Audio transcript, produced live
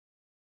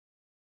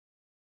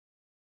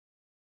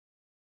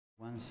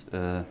Once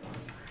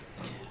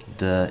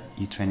the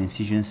uterine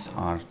incisions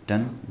are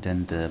done,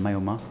 then the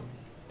myoma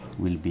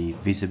will be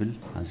visible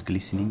as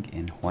glistening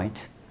and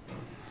white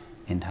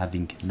and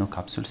having no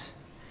capsules,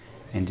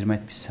 and there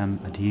might be some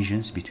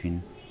adhesions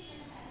between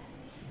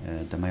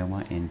the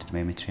myoma and the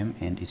myometrium,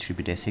 and it should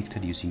be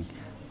dissected using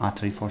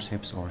artery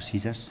forceps or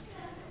scissors,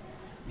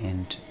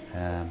 and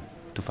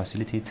to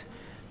facilitate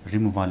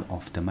removal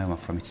of the myoma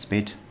from its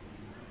bed,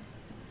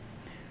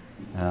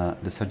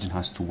 the surgeon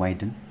has to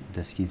widen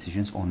the skin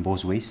incisions on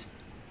both ways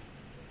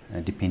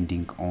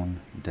depending on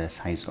the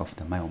size of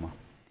the myoma.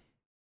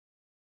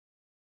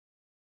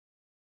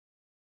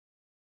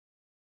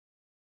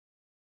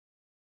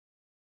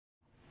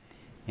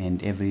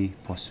 And every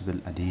possible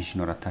adhesion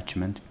or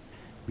attachment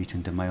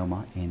between the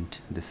myoma and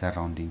the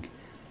surrounding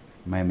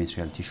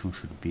myometrial tissue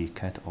should be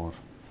cut or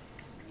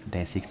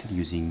dissected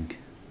using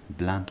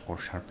blunt or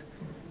sharp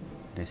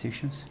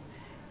dissections,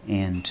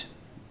 and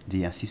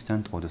the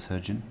assistant or the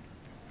surgeon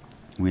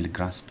will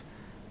grasp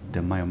the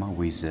myoma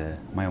with a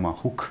myoma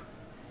hook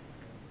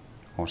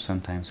or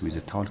sometimes with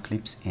a towel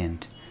clips,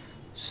 and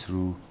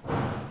through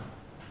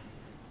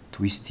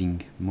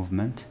twisting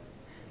movement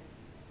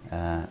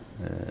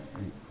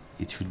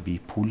it should be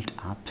pulled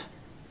up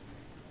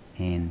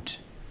and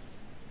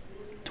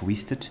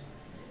twisted.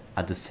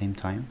 At the same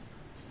time,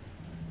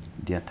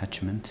 the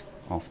attachment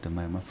of the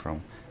myoma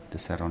from the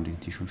surrounding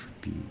tissue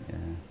should be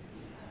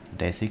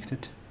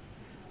dissected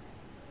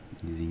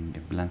using a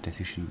blunt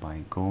dissection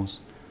by gauze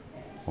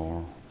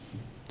or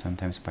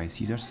sometimes by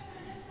scissors,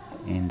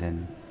 and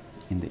then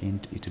in the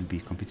end it will be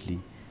completely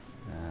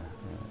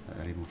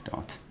removed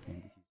out.